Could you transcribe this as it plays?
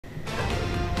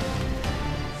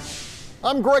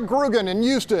I'm Greg Grugan in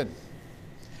Houston.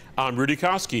 I'm Rudy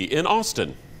Koski in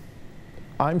Austin.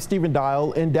 I'm Stephen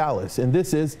Dial in Dallas, and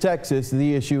this is Texas,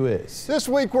 The Issue Is. This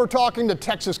week we're talking to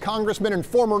Texas Congressman and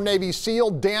former Navy SEAL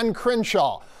Dan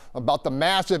Crenshaw about the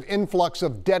massive influx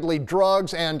of deadly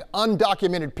drugs and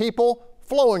undocumented people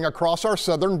flowing across our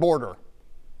southern border.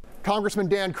 Congressman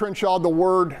Dan Crenshaw, the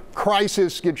word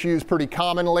crisis gets used pretty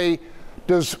commonly.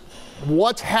 Does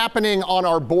what's happening on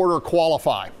our border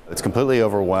qualify? It's completely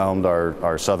overwhelmed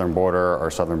our southern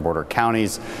border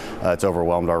counties. It's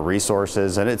overwhelmed our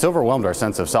resources, and it's overwhelmed our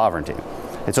sense of sovereignty.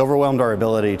 It's overwhelmed our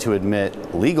ability to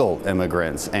admit legal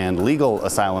immigrants and legal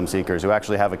asylum seekers who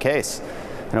actually have a case.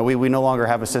 You know, we no longer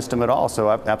have a system at all,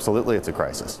 so absolutely it's a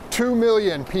crisis. 2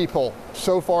 million people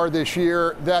so far this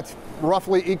year. That's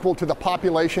roughly equal to the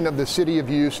population of the city of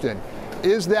Houston.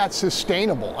 Is that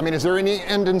sustainable? I mean, is there any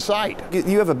end in sight?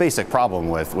 You have a basic problem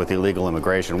with illegal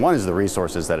immigration. One is the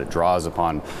resources that it draws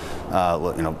upon,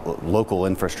 local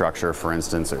infrastructure, for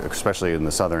instance, especially in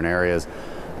the southern areas.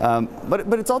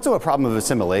 But it's also a problem of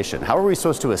assimilation. How are we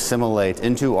supposed to assimilate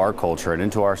into our culture and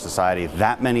into our society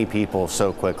that many people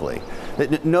so quickly?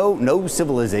 No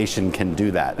civilization can do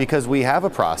that, because we have a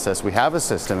process, we have a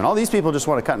system, and all these people just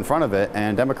want to cut in front of it,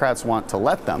 and Democrats want to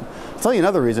let them. I'll tell you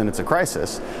another reason it's a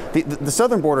crisis. The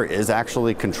southern border is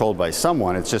actually controlled by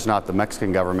someone. It's just not the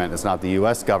Mexican government, it's not the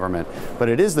U.S. government, but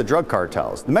it is the drug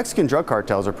cartels. The Mexican drug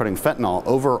cartels are putting fentanyl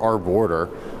over our border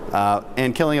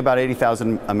and killing about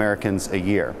 80,000 Americans a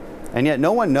year. And yet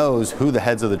no one knows who the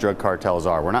heads of the drug cartels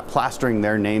are. We're not plastering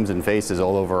their names and faces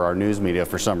all over our news media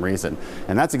for some reason.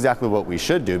 And that's exactly what we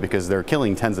should do, because they're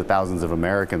killing tens of thousands of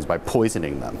Americans by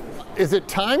poisoning them. Is it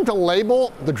time to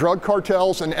label the drug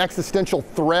cartels an existential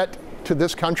threat to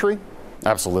this country?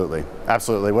 Absolutely,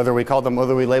 absolutely. Whether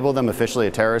we label them officially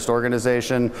a terrorist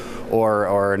organization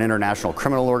or an international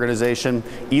criminal organization,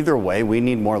 either way, we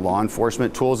need more law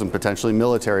enforcement tools and potentially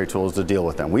military tools to deal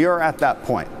with them. We are at that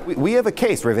point. We have a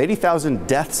case. We have 80,000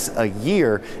 deaths a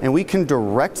year, and we can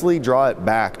directly draw it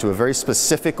back to a very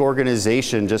specific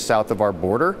organization just south of our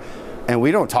border. And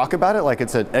we don't talk about it like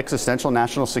it's an existential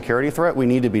national security threat. We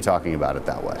need to be talking about it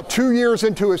that way. 2 years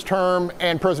into his term,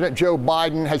 and President Joe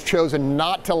Biden has chosen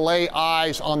not to lay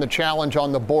eyes on the challenge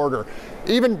on the border.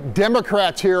 Even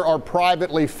Democrats here are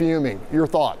privately fuming. Your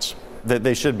thoughts? That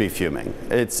they should be fuming.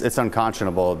 It's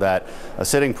unconscionable that a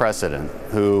sitting president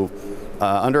who,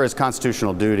 under his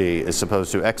constitutional duty, is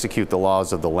supposed to execute the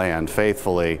laws of the land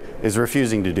faithfully, is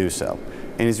refusing to do so.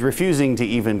 And he's refusing to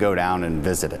even go down and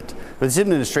visit it. But this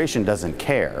administration doesn't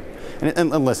care. And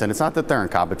listen, it's not that they're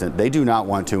incompetent. They do not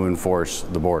want to enforce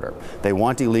the border. They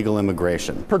want illegal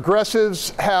immigration.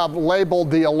 Progressives have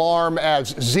labeled the alarm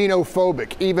as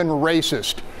xenophobic, even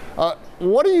racist.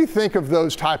 What do you think of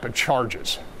those type of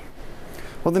charges?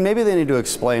 Well, then maybe they need to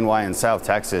explain why in South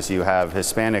Texas you have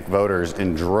Hispanic voters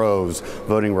in droves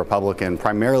voting Republican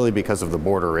primarily because of the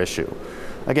border issue.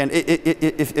 Again,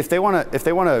 if they want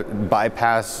to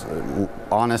bypass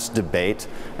honest debate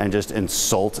and just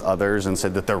insult others and say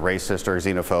that they're racist or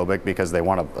xenophobic because they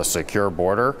want a secure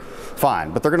border, fine.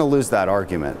 But they're going to lose that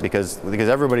argument because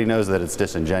everybody knows that it's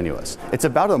disingenuous. It's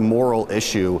about a moral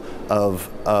issue of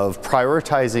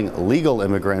prioritizing legal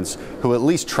immigrants who at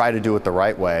least try to do it the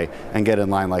right way and get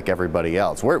in line like everybody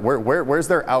else. Where's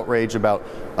their outrage about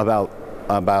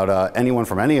anyone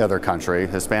from any other country,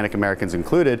 Hispanic Americans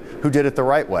included, who did it the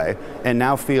right way and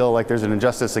now feel like there's an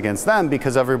injustice against them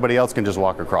because everybody else can just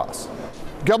walk across?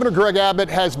 Governor Greg Abbott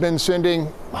has been sending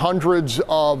hundreds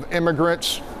of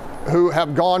immigrants who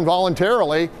have gone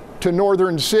voluntarily to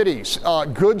northern cities.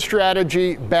 Good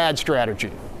strategy, bad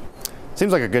strategy?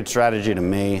 Seems like a good strategy to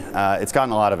me. It's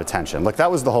gotten a lot of attention. Look,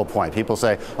 that was the whole point. People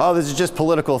say, oh, this is just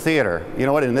political theater. You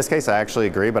know what? In this case, I actually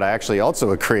agree, but I actually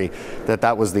also agree that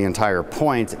that was the entire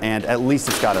point, and at least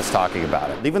it's got us talking about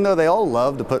it. Even though they all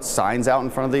love to put signs out in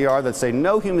front of the yard that say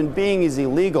no human being is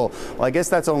illegal, well, I guess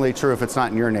that's only true if it's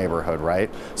not in your neighborhood, right?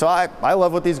 So I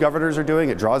love what these governors are doing.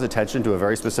 It draws attention to a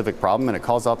very specific problem, and it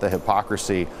calls out the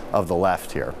hypocrisy of the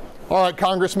left here. All right,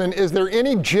 Congressman, is there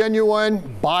any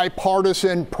genuine,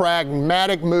 bipartisan,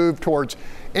 pragmatic move towards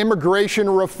immigration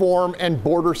reform and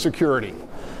border security?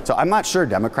 So I'm not sure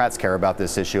Democrats care about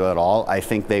this issue at all. I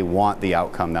think they want the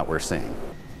outcome that we're seeing.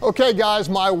 Okay, guys,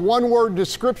 my one-word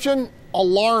description,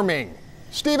 alarming.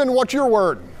 Stephen, what's your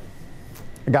word?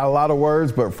 I got a lot of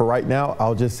words, but for right now,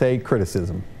 I'll just say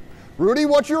criticism. Rudy,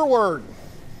 what's your word?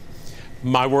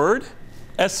 My word,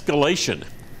 escalation.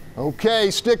 Okay,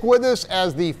 stick with us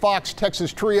as the Fox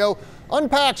Texas Trio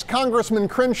unpacks Congressman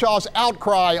Crenshaw's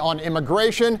outcry on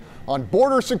immigration, on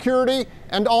border security,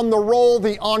 and on the role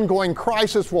the ongoing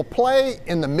crisis will play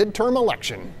in the midterm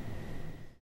election.